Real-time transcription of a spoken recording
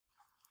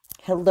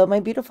Hello, my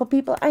beautiful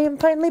people. I am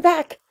finally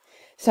back.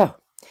 So,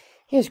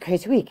 here's a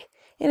crazy week.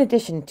 In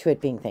addition to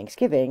it being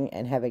Thanksgiving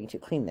and having to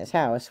clean this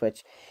house,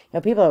 which,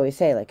 people always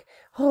say, like,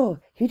 oh,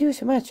 you do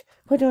so much.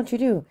 What don't you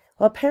do?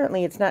 Well,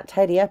 apparently it's not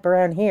tidy up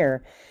around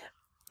here.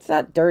 It's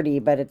not dirty,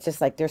 but it's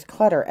just like there's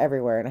clutter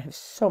everywhere, and I have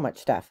so much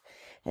stuff.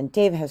 And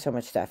Dave has so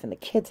much stuff, and the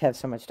kids have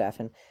so much stuff,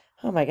 and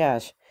oh my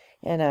gosh.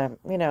 And,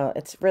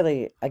 it's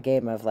really a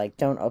game of, like,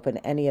 don't open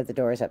any of the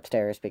doors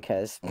upstairs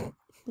because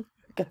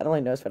God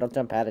only knows what'll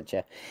jump out at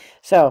you.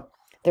 So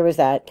there was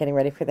that, getting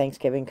ready for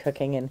Thanksgiving,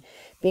 cooking, and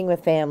being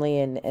with family,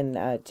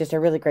 and just a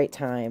really great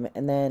time.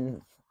 And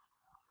then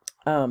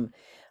um,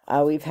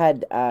 we've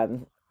had our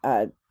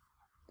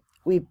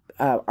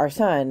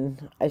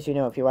son, as you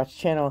know, if you watch the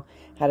channel,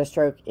 had a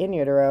stroke in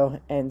utero,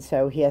 and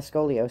so he has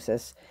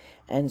scoliosis.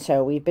 And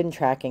so we've been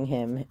tracking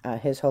him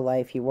his whole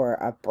life. He wore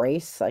a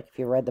brace, like if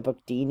you read the book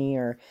Deanie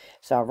or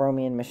saw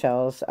Romy and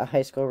Michelle's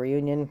high school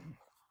reunion.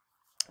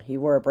 He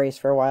wore a brace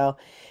for a while,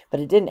 but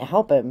it didn't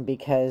help him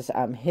because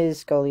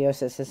his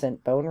scoliosis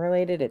isn't bone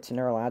related, it's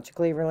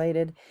neurologically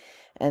related.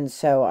 And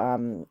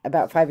so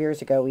about 5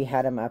 years ago, we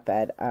had him up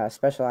at a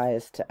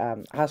specialized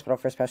hospital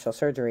for special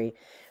surgery,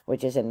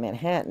 which is in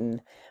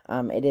Manhattan.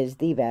 It is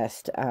the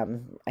best.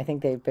 I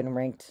think they've been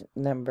ranked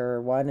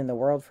 #1 in the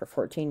world for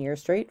 14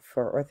 years straight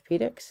for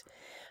orthopedics.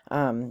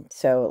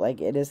 So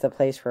like it is the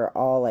place where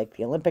all like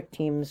the Olympic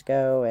teams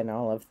go and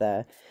all of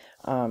the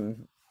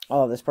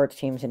sports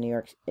teams in New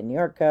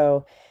York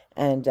go.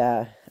 And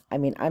I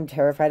mean, I'm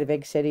terrified of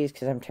big cities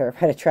because I'm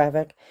terrified of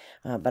traffic,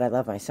 but I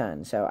love my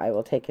son, so I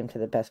will take him to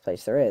the best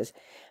place there is.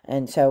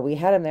 And so we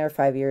had him there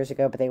 5 years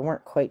ago, but they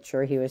weren't quite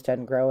sure he was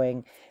done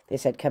growing. They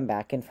said come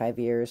back in 5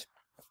 years.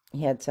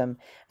 He had an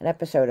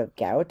episode of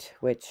gout,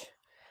 which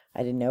I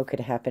didn't know could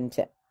happen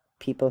to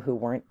people who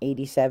weren't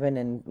 87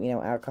 and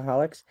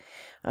alcoholics,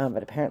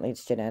 but apparently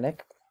it's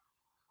genetic.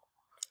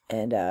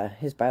 And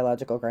his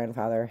biological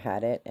grandfather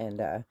had it,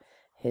 and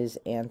his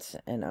aunts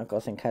and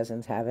uncles and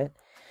cousins have it.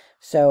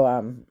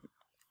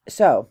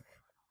 So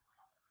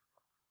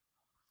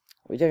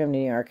we took him to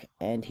New York,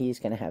 and he's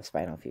going to have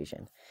spinal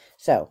fusion.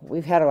 So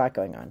we've had a lot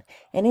going on.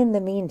 And in the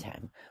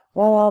meantime,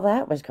 while all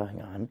that was going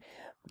on,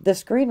 the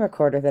screen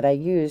recorder that I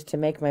used to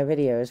make my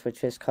videos,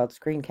 which is called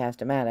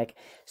Screencast-O-Matic,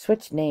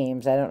 switched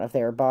names. I don't know if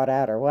they were bought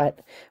out or what,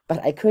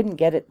 but I couldn't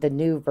get the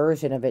new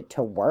version of it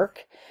to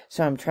work.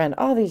 So I'm trying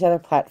all these other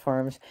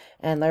platforms,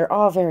 and they're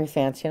all very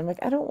fancy. And I'm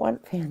like, I don't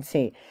want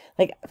fancy.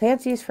 Like,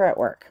 fancy is for at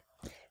work.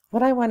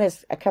 What I want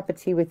is a cup of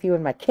tea with you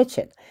in my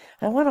kitchen.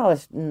 I want all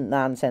this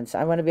nonsense.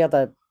 I want to be able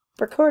to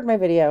record my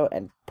video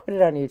and put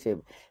it on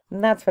YouTube.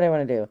 And that's what I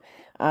want to do.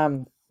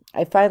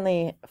 I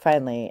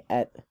finally,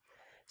 at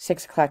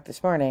 6 o'clock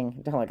this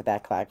morning, don't look at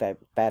that clock, that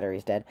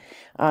battery's dead.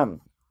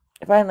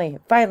 Finally,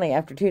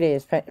 after 2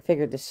 days,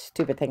 figured this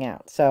stupid thing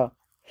out. So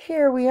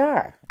here we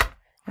are.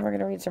 And we're going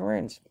to read some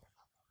runes.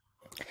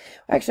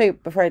 Actually,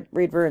 before I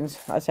read runes,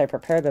 as I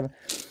prepare them,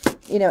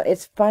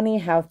 it's funny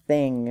how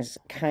things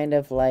kind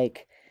of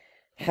like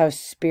how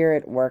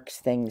spirit works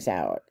things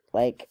out.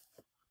 Like,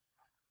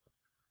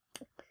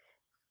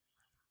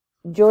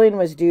 Julian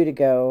was due to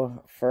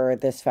go for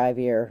this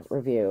 5-year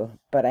review,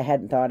 but I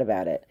hadn't thought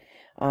about it.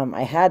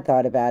 I had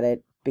thought about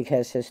it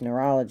because his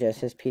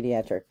neurologist, his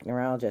pediatric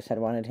neurologist, had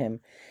wanted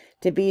him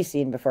to be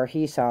seen before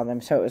he saw them.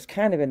 So it was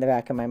kind of in the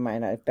back of my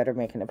mind, I'd better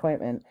make an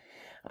appointment.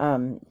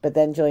 But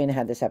then Julian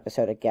had this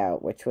episode of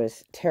gout, which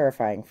was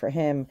terrifying for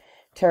him,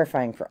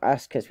 terrifying for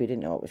us because we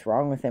didn't know what was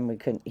wrong with him.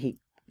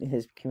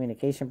 His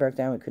communication broke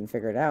down. We couldn't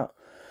figure it out.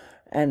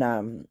 And,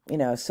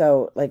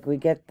 so like we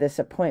get this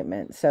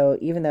appointment. So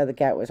even though the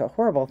gout was a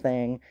horrible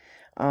thing,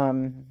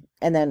 and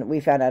then we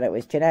found out it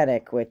was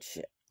genetic, which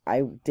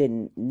I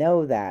didn't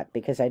know that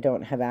because I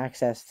don't have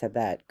access to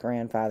that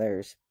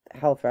grandfather's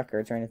health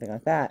records or anything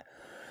like that.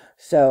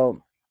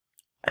 So,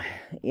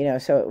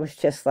 so it was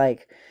just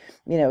like,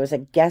 it was a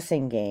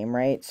guessing game,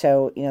 right?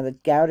 So, the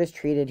gout is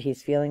treated.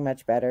 He's feeling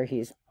much better.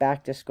 He's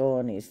back to school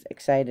and he's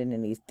excited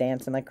and he's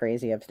dancing like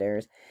crazy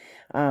upstairs.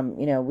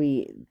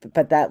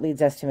 But that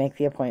leads us to make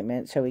the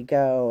appointment. So we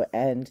go,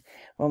 and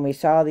when we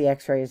saw the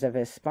x-rays of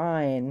his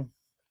spine,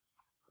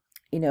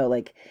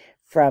 like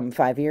from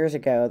 5 years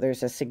ago,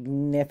 there's a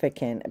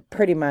significant,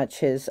 pretty much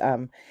his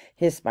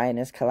spine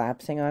is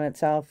collapsing on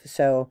itself.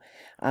 So,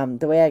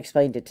 the way I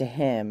explained it to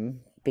him,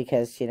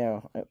 because,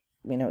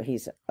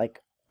 he's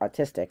like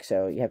autistic,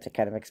 so you have to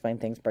kind of explain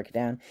things, break it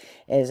down,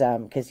 is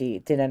because he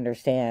didn't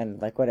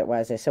understand like what it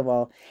was. I said,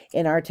 well,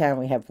 in our town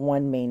we have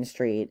one main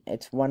street.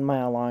 It's 1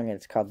 mile long and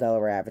it's called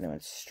Delaware Avenue.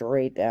 It's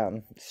straight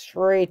down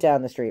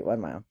the street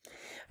 1 mile.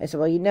 I said,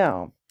 well, you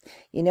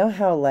know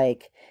how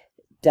like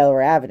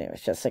Delaware Avenue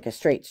is just like a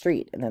straight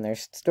street, and then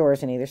there's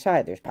stores on either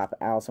side. There's Papa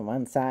Al's on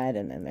one side,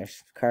 and then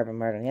there's Carbon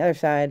Mart on the other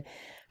side.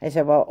 I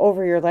said, well,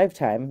 over your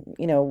lifetime,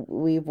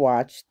 we've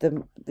watched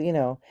the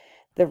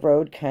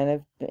road kind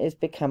of is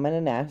becoming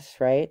an S,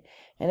 right?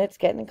 And it's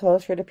getting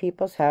closer to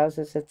people's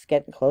houses. It's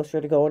getting closer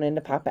to going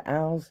into Papa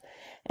Al's,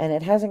 and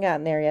it hasn't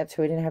gotten there yet,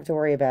 so we didn't have to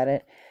worry about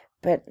it.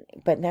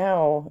 But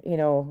now,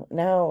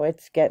 now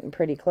it's getting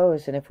pretty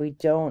close, and if we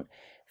don't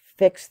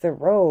fix the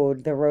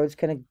road's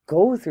going to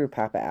go through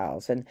Papa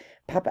Al's, and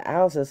Papa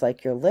Al's is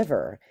like your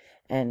liver,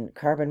 and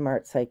Carbon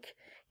Mart's like,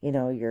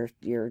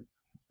 your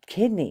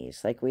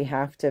kidneys. Like, we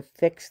have to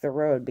fix the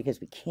road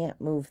because we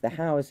can't move the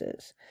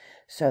houses.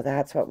 So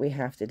that's what we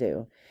have to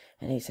do.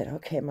 And he said,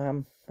 okay,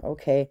 Mom,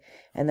 okay.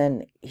 And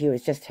then he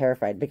was just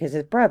terrified because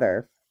his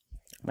brother,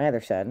 my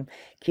other son,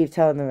 keeps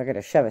telling them they're going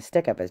to shove a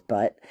stick up his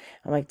butt.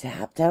 I'm like,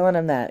 stop telling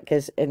him that.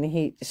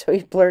 So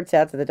he blurts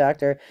out to the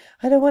doctor,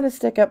 I don't want to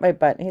stick up my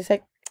butt. And he's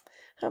like,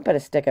 I'm going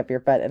to stick up your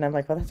butt. And I'm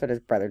like, well, that's what his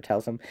brother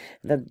tells him.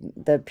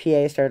 The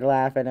PA started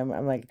laughing.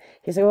 I'm like,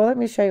 he's like, well, let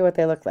me show you what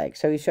they look like.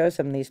 So he shows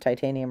him these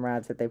titanium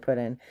rods that they put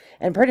in.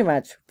 And pretty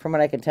much, from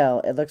what I can tell,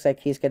 it looks like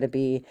he's going to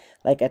be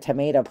like a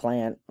tomato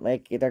plant.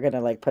 Like, they're going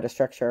to like put a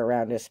structure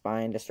around his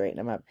spine to straighten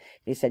him up.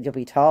 He said, you'll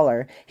be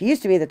taller. He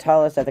used to be the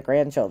tallest of the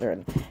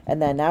grandchildren.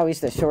 And then now he's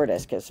the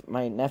shortest because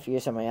my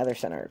nephews and my other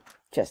son are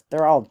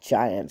they're all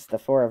giants. The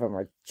four of them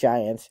are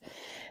giants.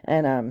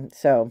 And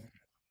so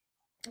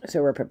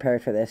we're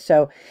prepared for this.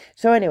 So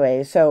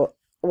anyway, so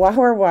while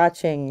we're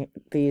watching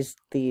these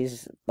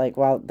like,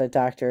 while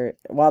the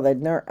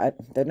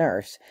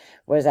nurse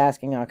was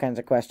asking all kinds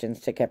of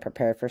questions to get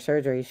prepared for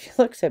surgery, she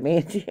looks at me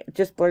and she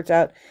just blurts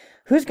out,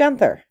 "Who's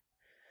Gunther?"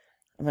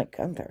 I'm like,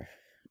 Gunther.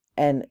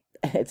 And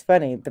it's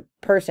funny, the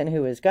person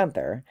who is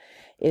Gunther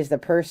is the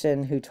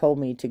person who told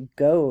me to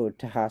go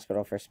to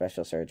hospital for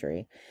special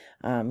surgery.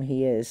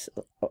 He is,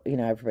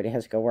 everybody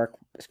has to go work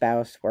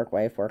spouse, work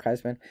wife, work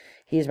husband.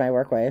 He's my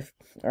work wife,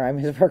 or I'm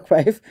his work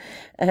wife.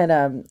 And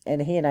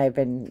he and I have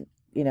been,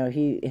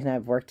 he and I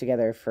have worked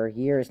together for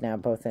years now,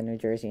 both in New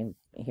Jersey and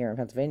here in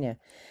Pennsylvania.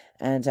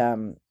 And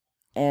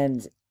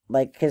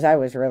like, because I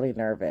was really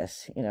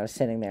nervous,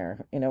 sitting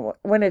there,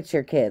 when it's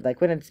your kid,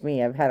 like when it's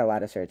me, I've had a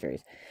lot of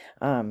surgeries.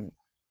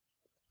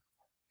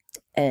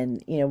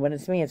 And, when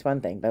it's me, it's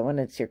one thing, but when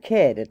it's your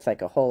kid, it's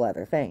like a whole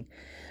other thing.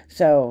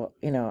 So,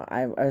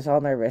 I was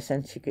all nervous,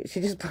 and she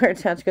just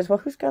blurted out, she goes, well,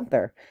 who's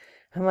Gunther?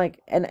 I'm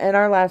like, and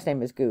our last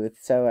name is Guth.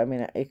 So, I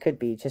mean, it could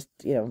be just,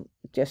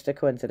 just a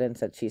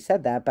coincidence that she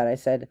said that. But I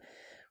said,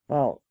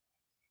 well,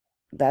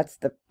 that's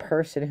the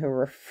person who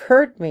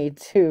referred me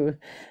to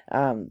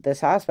this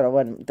hospital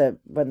when the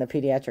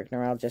pediatric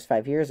neurologist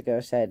 5 years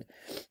ago said,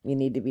 you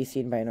need to be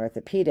seen by an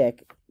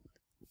orthopedic.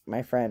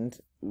 My friend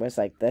was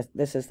like,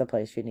 this is the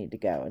place you need to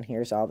go, and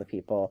here's all the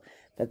people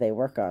that they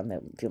work on,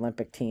 the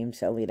Olympic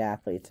teams, elite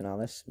athletes, and all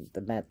this,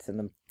 the Mets and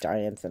the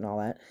Giants and all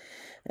that.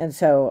 And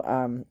so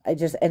I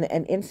just, and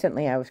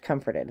instantly I was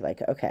comforted,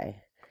 like,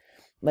 okay,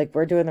 like,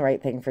 we're doing the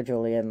right thing for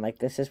Julian, like,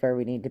 this is where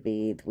we need to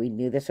be. We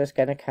knew this was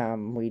going to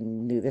come, we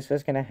knew this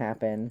was going to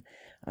happen.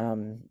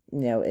 There's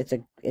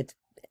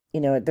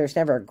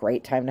never a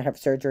great time to have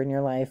surgery in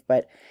your life,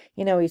 but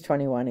he's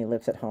 21, he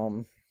lives at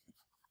home.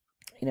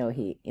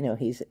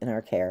 He's in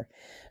our care.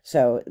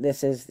 So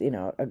this is,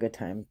 a good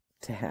time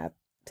to have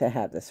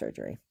the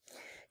surgery.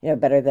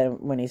 Better than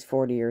when he's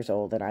 40 years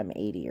old and I'm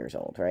 80 years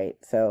old, right?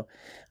 So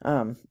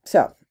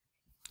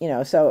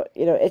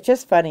it's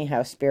just funny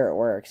how spirit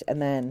works.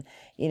 And then,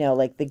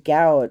 like the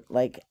gout,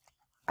 like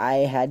I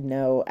had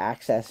no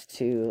access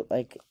to,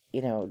 like,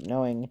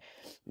 knowing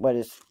what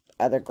his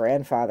other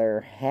grandfather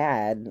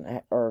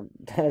had, or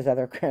that his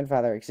other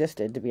grandfather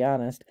existed, to be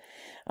honest.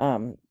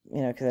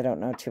 Because I don't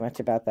know too much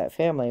about that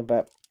family,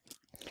 but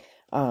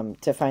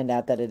to find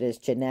out that it is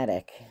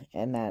genetic,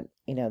 and that,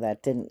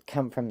 that didn't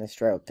come from the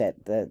stroke,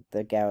 that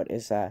the gout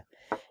is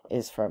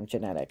from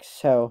genetics.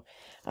 So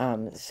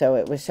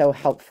it was so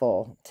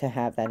helpful to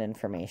have that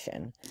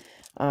information.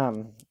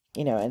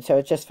 And so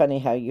it's just funny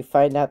how you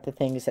find out the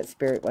things that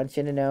spirit wants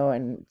you to know,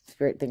 and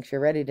spirit thinks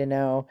you're ready to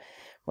know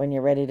when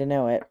you're ready to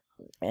know it.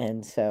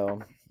 And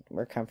so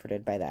we're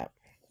comforted by that.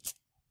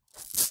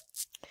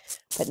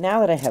 But now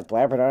that I have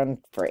blabbered on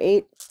for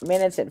 8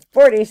 minutes and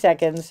 40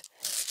 seconds,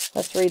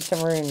 let's read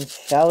some runes,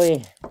 shall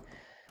we?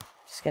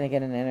 Just going to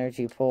get an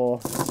energy pull.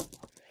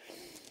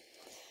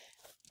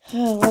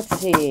 Let's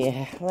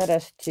see. Let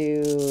us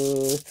do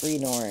 3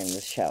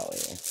 Norns, shall we?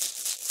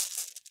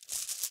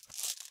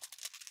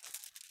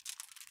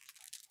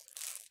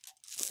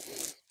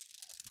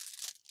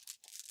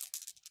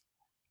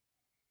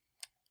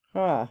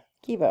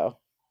 Gibo.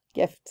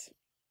 Gift.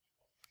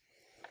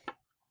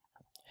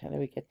 How do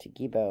we get to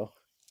Gibo?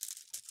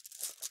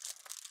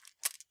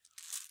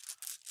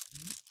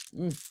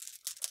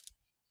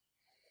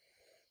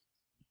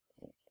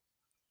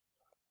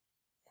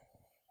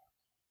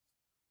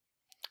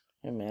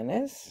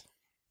 Jimenez.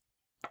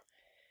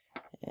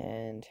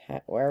 And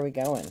where are we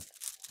going?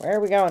 Where are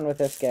we going with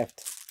this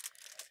gift?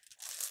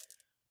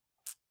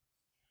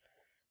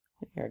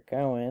 We are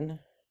going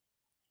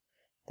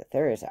to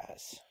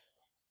Thursdays.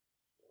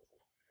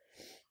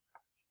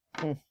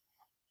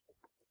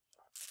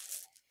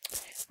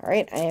 All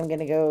right, I am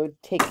going to go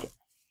take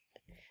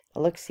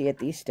a look-see at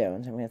these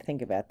stones. I'm going to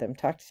think about them,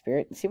 talk to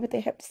Spirit, and see what they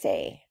have to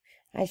say.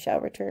 I shall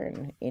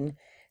return in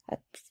a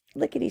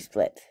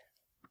lickety-split.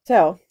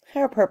 So,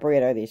 how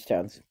appropriate are these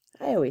stones?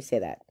 I always say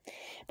that.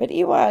 But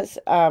Iwas,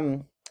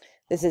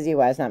 This is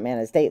Uaz, not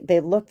Manas. They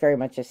look very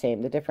much the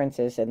same. The difference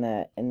is in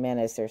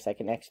Manas there's like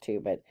an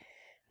X2, but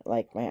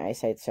like my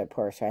eyesight's so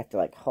poor, so I have to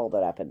like hold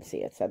it up and see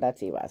it. So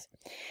that's Uaz.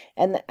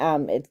 And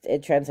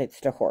it translates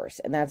to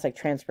horse, and that's like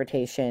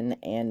transportation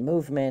and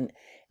movement.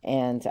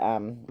 And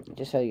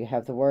just so you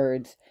have the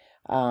words,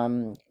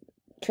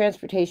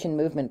 transportation,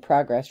 movement,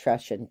 progress,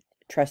 trust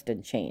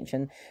and change.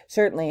 And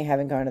certainly,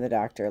 having gone to the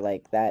doctor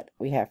like that,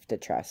 we have to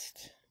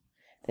trust.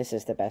 This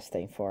is the best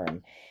thing for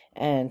him.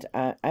 And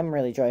I'm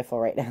really joyful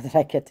right now that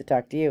I get to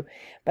talk to you.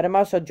 But I'm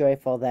also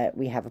joyful that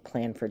we have a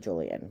plan for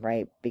Julian,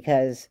 right?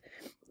 Because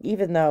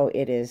even though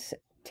it is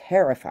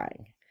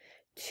terrifying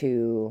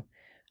to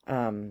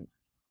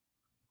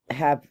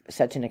have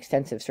such an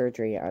extensive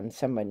surgery on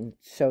someone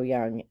so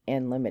young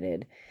and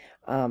limited,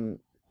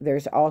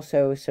 there's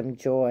also some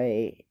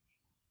joy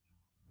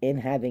in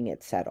having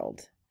it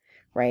settled,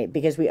 right?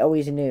 Because we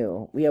always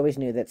knew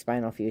that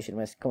spinal fusion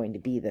was going to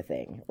be the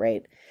thing,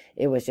 right?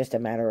 It was just a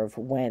matter of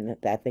when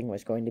that thing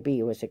was going to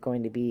be. Was it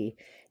going to be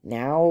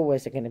now?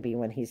 Was it going to be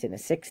when he's in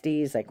his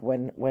 60s? Like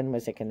when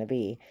was it going to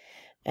be?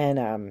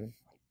 And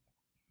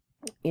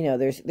you know,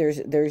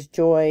 there's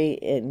joy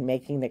in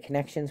making the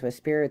connections with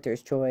spirit.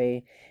 There's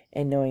joy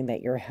in knowing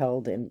that you're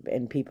held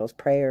in people's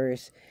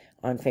prayers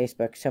on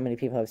Facebook. So many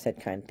people have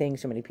said kind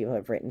things. So many people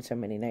have written so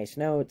many nice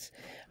notes.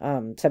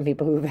 Some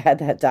people who've had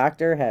that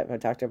doctor,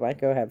 Dr.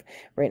 Blanco, have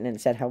written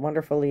and said how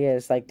wonderful he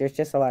is. Like, there's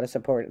just a lot of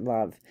support and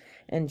love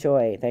and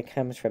joy that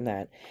comes from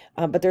that.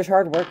 But there's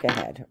hard work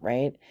ahead,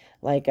 right?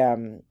 Like,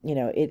 you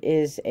know, it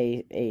is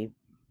a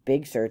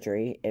big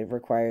surgery. It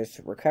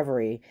requires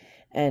recovery.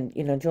 And,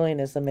 you know, Julian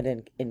is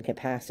limited in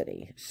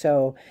capacity.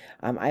 So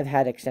I've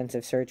had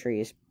extensive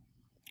surgeries,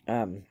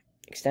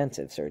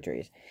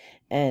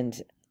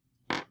 and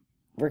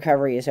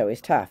recovery is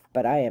always tough,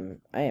 but I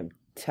am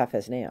tough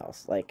as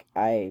nails. Like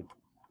I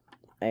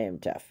am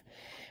tough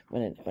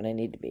when I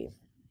need to be.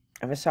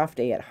 I'm a soft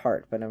A at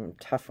heart, but I'm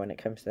tough when it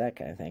comes to that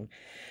kind of thing.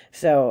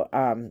 So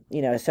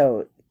you know,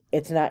 so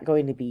it's not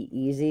going to be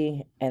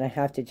easy, and I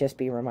have to just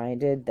be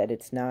reminded that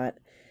it's not.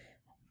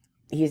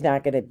 He's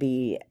not going to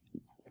be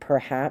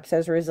perhaps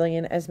as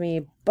resilient as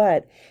me,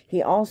 but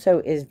he also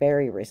is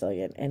very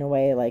resilient in a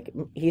way. Like,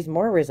 he's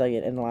more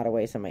resilient in a lot of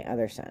ways than my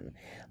other son.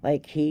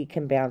 Like, he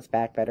can bounce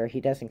back better. He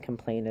doesn't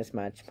complain as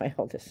much. My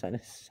oldest son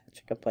is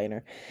such a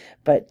complainer,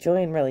 but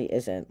Julian really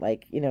isn't.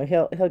 Like, you know,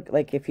 he'll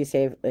like, if you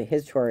say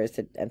his chore is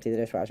to empty the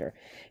dishwasher,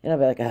 and I'll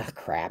be like, oh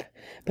crap,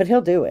 but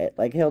he'll do it.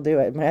 Like, he'll do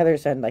it. My other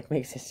son like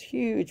makes this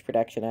huge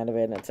production out of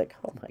it, and it's like,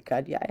 oh my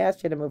god, yeah, I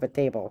asked you to move a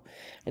table.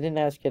 I didn't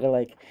ask you to,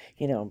 like,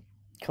 you know,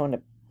 go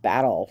into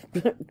battle.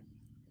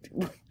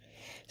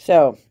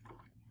 So,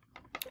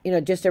 you know,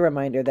 just a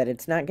reminder that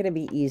it's not going to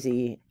be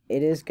easy.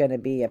 It is going to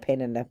be a pain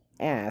in the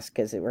ass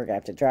because we're going to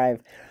have to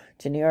drive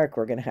to New York.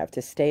 We're going to have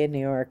to stay in New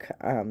York.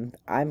 I'm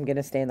going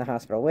to stay in the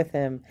hospital with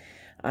him.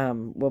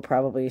 We'll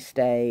probably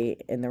stay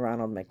in the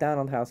Ronald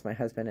McDonald house, my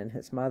husband and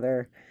his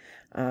mother.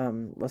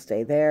 We'll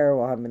stay there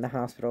while I'm in the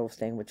hospital,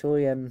 staying with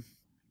Julian.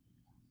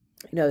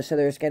 You know, so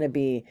there's going to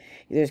be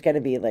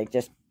like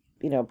just,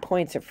 you know,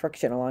 points of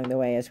friction along the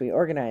way as we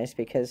organize,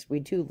 because we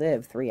do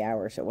live 3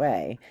 hours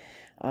away.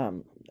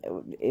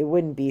 It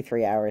wouldn't be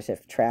 3 hours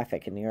if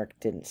traffic in New York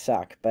didn't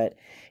suck, but,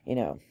 you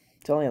know,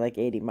 it's only like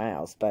 80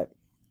 miles, but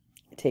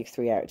it takes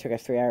 3 hours. It took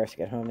us 3 hours to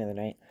get home the other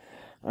night.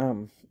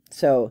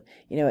 So,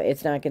 you know,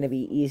 it's not going to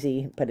be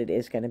easy, but it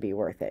is going to be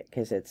worth it,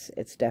 because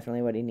it's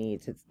definitely what he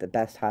needs. It's the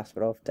best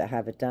hospital to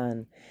have it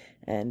done,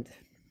 and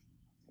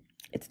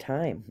it's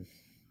time,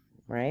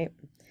 right?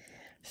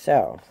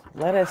 So,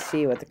 let us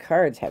see what the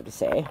cards have to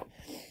say,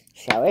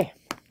 shall we?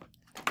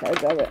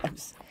 Cards over. I'm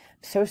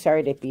so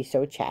sorry to be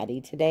so chatty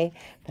today,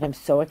 but I'm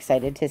so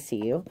excited to see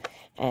you.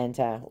 And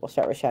we'll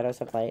start with Shadows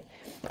of Light,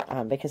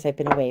 because I've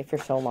been away for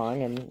so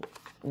long, and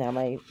now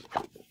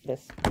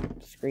this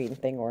screen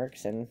thing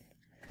works. And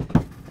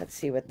let's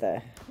see what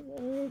to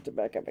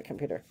back up my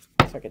computer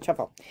so I can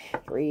shuffle.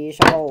 3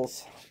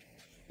 shuffles.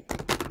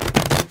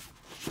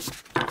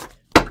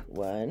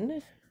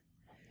 1,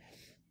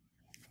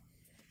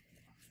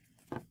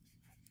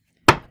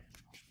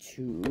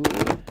 2.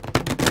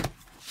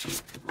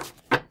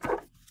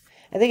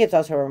 I think it's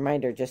also a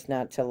reminder just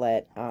not to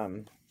let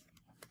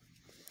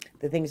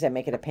the things that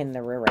make it a pain in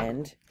the rear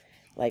end,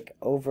 like,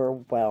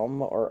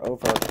 overwhelm or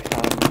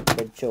overcome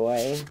the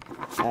joy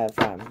of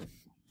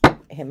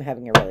him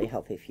having a really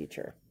healthy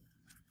future.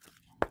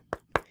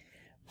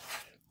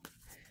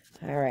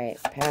 All right,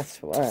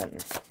 pass 1.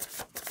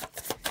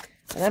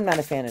 And I'm not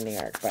a fan of New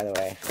York, by the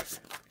way.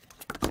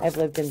 I've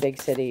lived in big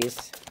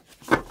cities.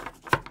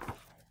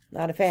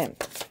 Not a fan.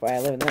 That's why I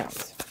live in the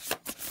mountains.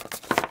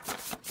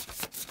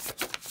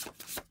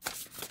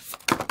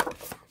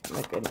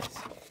 My goodness.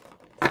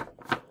 A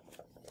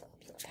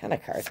ton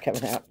of cards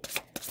coming out.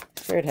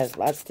 Spirit has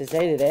lots to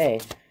say today.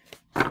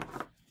 All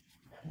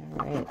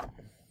right.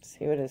 Let's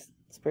see what his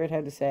Spirit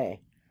had to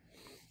say.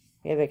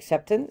 We have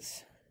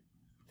acceptance.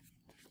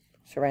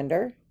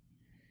 Surrender.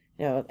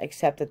 You know,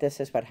 accept that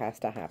this is what has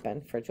to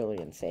happen for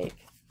Julian's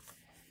sake.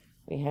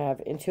 We have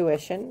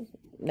intuition,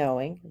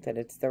 knowing that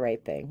it's the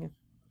right thing.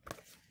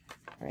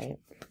 right?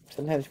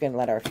 Sometimes we're going to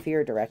let our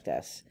fear direct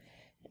us.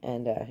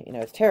 And, you know,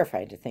 it's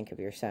terrifying to think of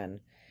your son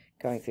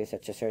going through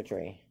such a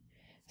surgery.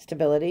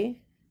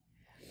 Stability,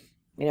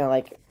 you know,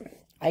 like,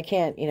 I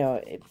can't, you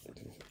know,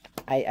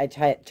 I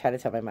try to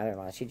tell my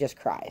mother-in-law, she just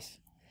cries.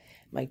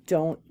 I'm like,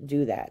 don't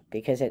do that,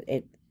 because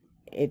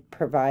it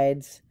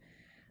provides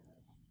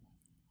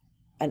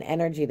an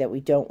energy that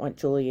we don't want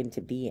Julian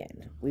to be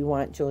in. We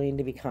want Julian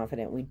to be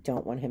confident. We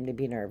don't want him to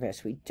be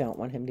nervous. We don't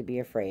want him to be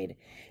afraid.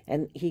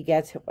 And he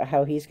gets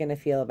how he's going to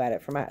feel about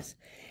it from us.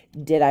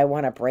 Did I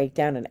want to break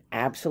down in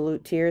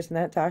absolute tears in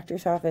that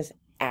doctor's office?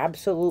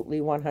 Absolutely,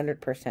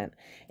 100%.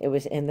 It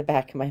was in the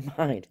back of my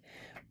mind.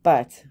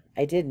 But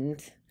I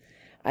didn't.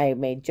 I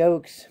made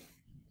jokes.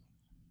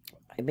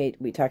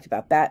 We talked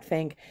about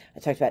Batfink. I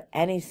talked about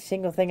any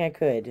single thing I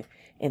could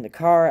in the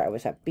car. I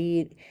was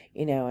upbeat,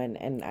 you know,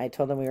 and I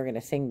told him we were going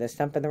to sing the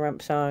Stump in the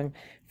Rump song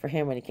for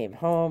him when he came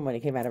home, when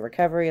he came out of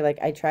recovery. Like,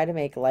 I try to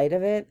make light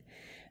of it,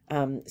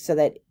 so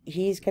that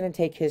he's going to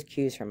take his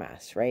cues from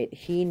us, right?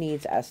 He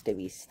needs us to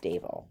be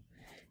stable.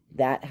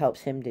 That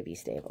helps him to be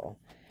stable.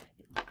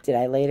 Did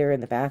I later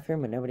in the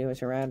bathroom when nobody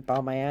was around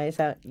bawl my eyes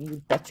out?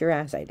 You bet your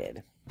ass I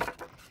did.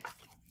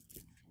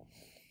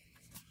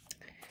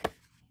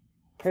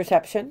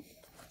 Perception.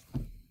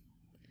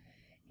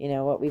 You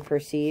know, what we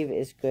perceive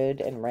is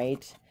good and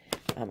right.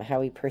 How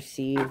we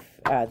perceive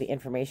the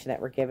information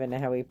that we're given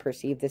and how we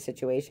perceive the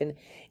situation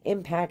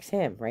impacts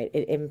him, right?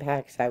 It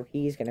impacts how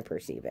he's going to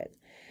perceive it.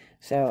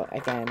 So,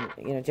 again,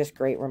 you know, just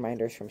great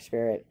reminders from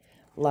Spirit.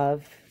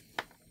 Love.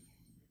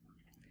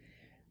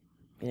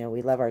 You know,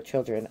 we love our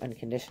children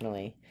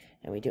unconditionally,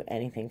 and we do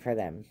anything for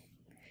them.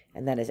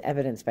 And that is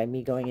evidenced by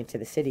me going into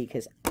the city,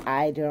 because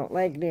I don't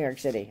like New York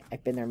City.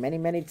 I've been there many,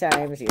 many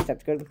times. You just have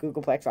to go to the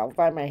Googleplex all the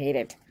time. I hate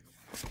it.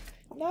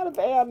 Not a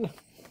fan.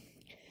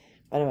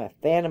 But I'm a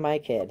fan of my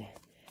kid.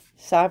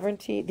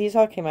 Sovereignty. These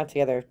all came out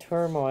together.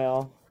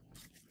 Turmoil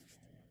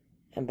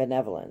and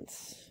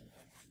benevolence.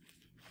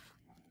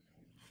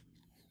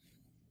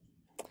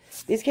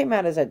 These came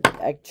out as a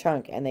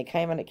chunk, and they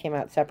came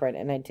out separate,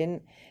 and I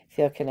didn't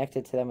feel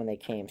connected to them when they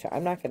came. So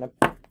I'm not going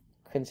to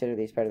consider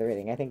these part of the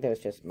reading. I think those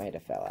just might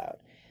have fell out.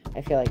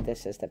 I feel like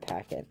this is the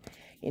packet.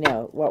 You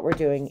know, what we're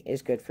doing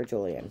is good for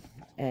Julian,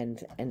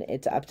 and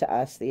it's up to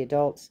us, the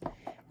adults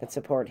that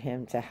support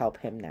him, to help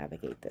him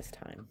navigate this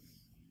time.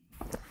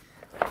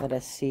 Let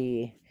us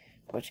see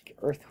what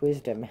Earth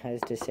Wisdom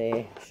has to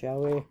say,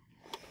 shall we?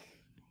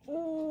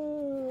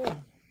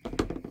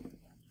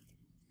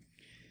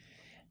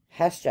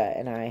 Hestia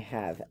and I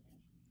have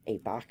a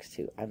box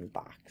to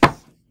unbox.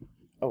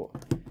 Oh,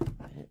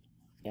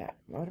 yeah.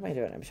 What am I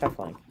doing? I'm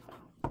shuffling.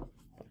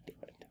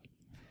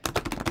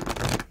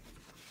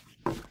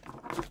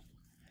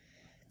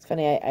 It's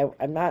funny.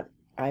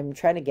 I'm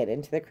trying to get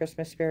into the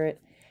Christmas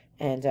spirit,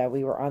 and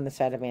we were on the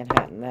side of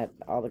Manhattan that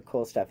all the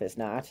cool stuff is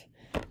not,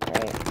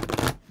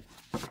 right?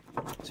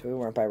 So we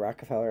weren't by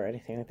Rockefeller or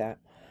anything like that,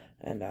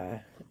 and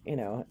you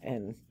know,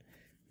 and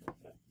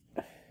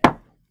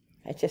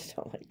I just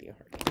don't like New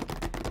York.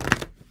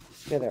 I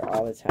used to go there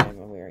all the time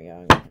when we were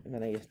young, and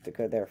then I used to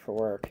go there for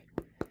work.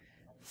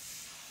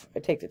 I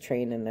take the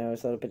train in, though.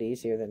 It's a little bit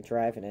easier than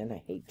driving in.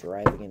 I hate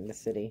driving in the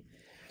city.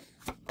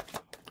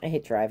 I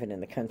hate driving in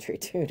the country,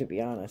 too, to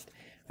be honest.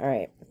 All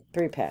right,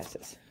 3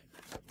 passes.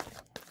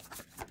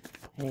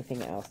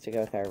 Anything else to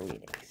go with our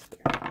readings?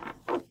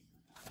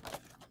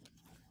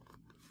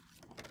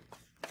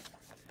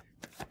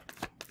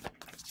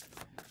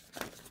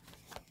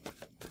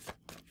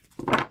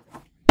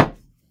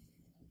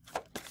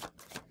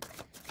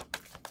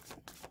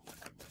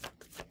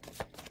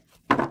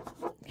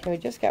 Okay, we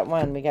just got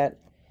one. We got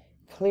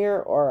Clear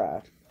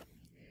Aura,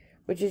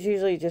 which is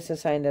usually just a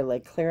sign to,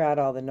 like, clear out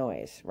all the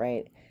noise,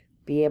 right?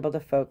 Be able to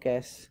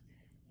focus,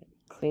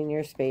 clean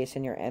your space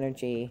and your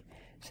energy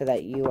so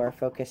that you are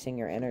focusing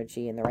your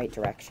energy in the right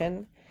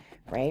direction,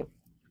 right?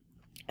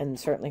 And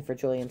certainly for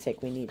Julian's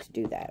sake, we need to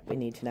do that. We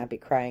need to not be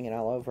crying it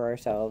all over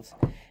ourselves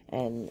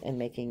and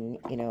making,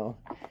 you know,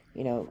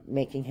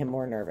 making him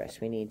more nervous.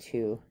 We need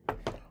to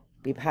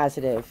be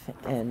positive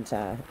and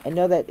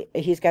know that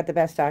he's got the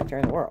best doctor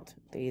in the world.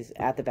 He's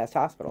at the best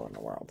hospital in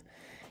the world.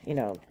 You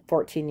know,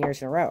 14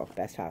 years in a row,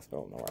 best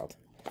hospital in the world.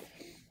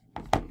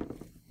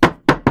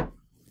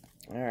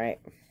 All right.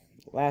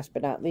 Last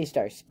but not least,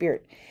 our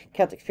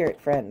Celtic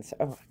spirit friends.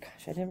 Oh,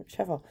 gosh, I didn't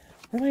shuffle.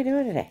 What am I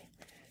doing today?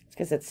 It's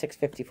because it's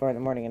 6:54 in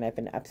the morning, and I've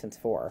been up since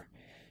 4.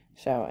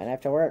 So, and I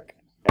have to work.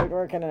 I have to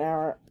work in an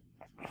hour.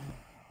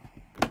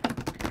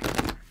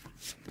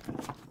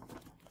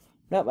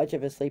 Not much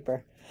of a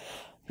sleeper.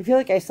 I feel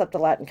like I slept a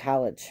lot in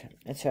college,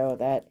 and so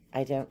that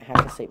I don't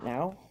have to sleep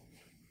now.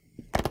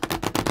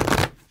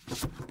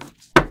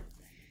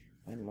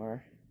 One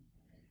more.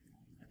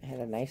 I had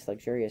a nice,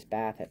 luxurious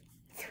bath at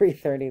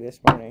 3:30 this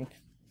morning.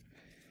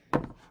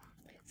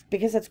 It's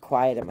because it's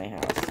quiet at my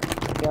house.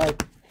 I feel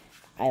like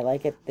I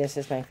like it. This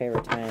is my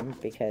favorite time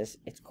because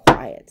it's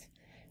quiet.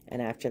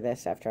 And after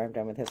this, after I'm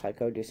done with this, I'll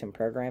go do some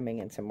programming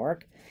and some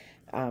work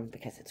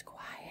because it's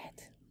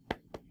quiet.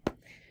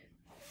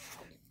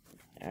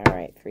 All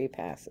right, 3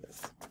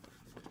 passes.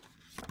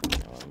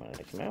 how I wanted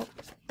to come out.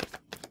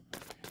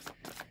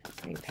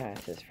 3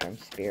 passes from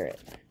Spirit.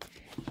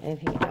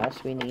 Anything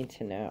else we need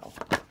to know?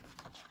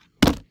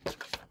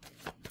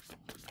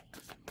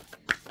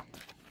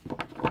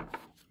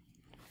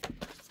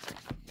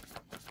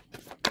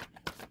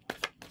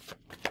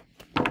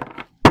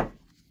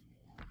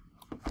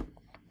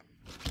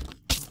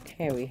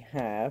 Okay, we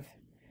have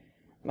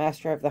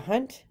Master of the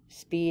Hunt,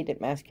 Speed,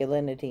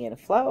 Masculinity, and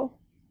Flow.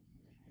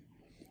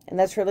 And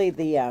that's really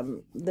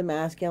the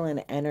masculine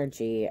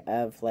energy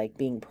of like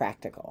being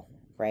practical,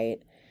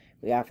 right?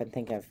 We often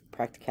think of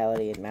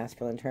practicality in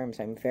masculine terms.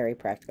 I'm very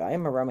practical. I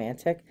am a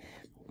romantic,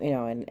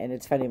 and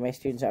it's funny, my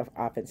students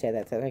often say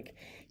that. They're like,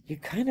 you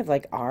kind of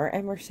like are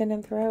Emerson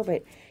and Thoreau,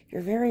 but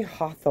you're very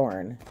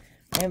Hawthorne.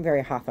 I am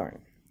very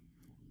Hawthorne.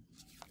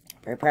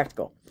 Very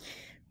practical.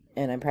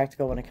 And I'm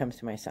practical when it comes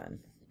to my son,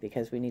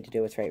 because we need to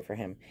do what's right for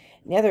him.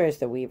 And the other is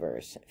the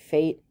Weavers,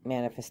 Fate,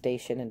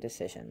 Manifestation, and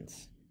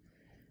Decisions.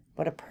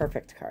 What a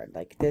perfect card.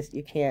 Like this,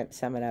 you can't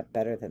sum it up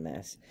better than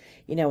this.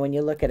 When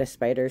you look at a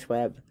spider's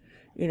web,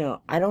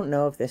 I don't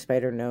know if the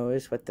spider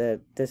knows what the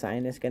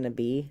design is going to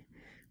be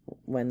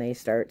when they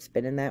start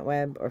spinning that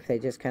web, or if they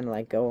just kind of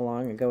like go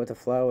along and go with the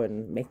flow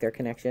and make their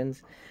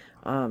connections.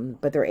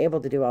 But they're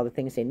able to do all the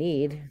things they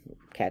need,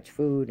 catch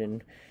food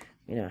and,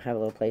 have a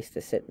little place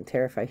to sit and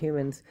terrify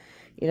humans.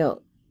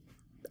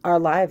 Our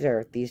lives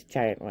are these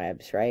giant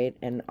webs, right?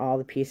 And all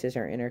the pieces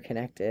are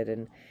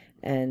interconnected,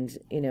 and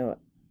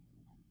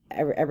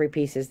every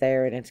piece is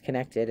there and it's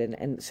connected,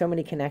 and so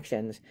many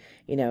connections,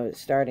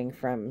 starting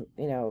from,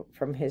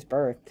 from his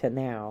birth to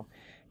now,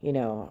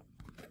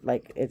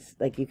 like it's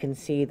like you can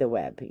see the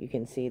web, you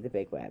can see the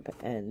big web.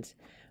 And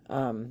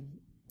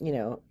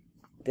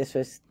this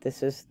was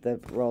the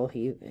role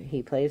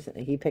he plays.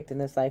 He picked in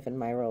this life, and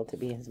my role to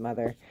be his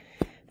mother.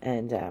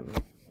 And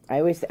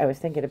I was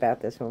thinking about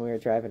this when we were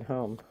driving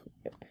home.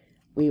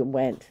 We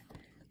went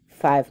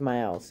 5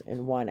 miles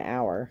in 1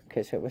 hour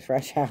because it was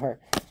rush hour.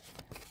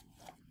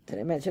 Did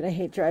I mention I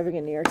hate driving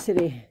in New York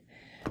City?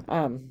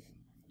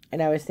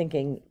 And I was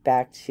thinking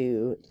back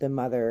to the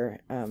mother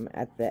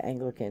at the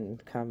Anglican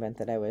convent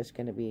that I was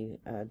going to be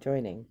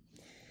joining.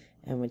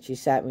 And when she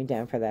sat me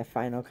down for that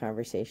final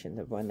conversation,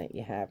 the one that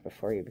you have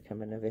before you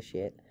become a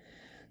novitiate,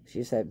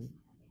 she said,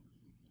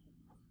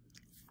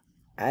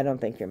 I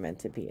don't think you're meant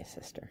to be a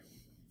sister.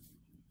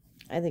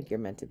 I think you're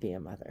meant to be a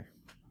mother.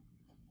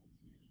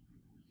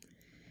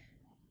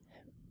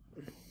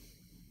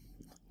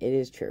 It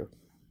is true.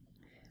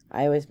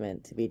 I was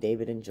meant to be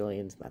David and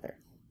Julian's mother.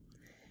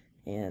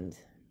 And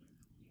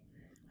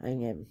I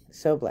am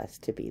so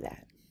blessed to be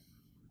that.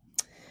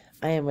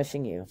 I am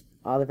wishing you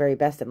all the very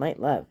best and light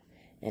love.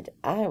 And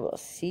I will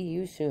see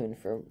you soon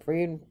for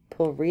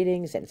pull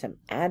readings and some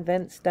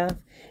Advent stuff.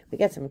 We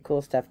got some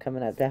cool stuff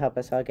coming up to help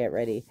us all get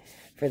ready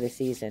for the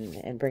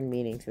season and bring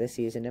meaning to the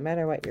season, no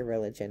matter what your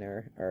religion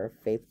or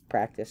faith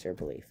practice or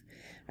belief.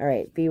 All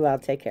right, be well.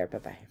 Take care.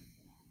 Bye-bye.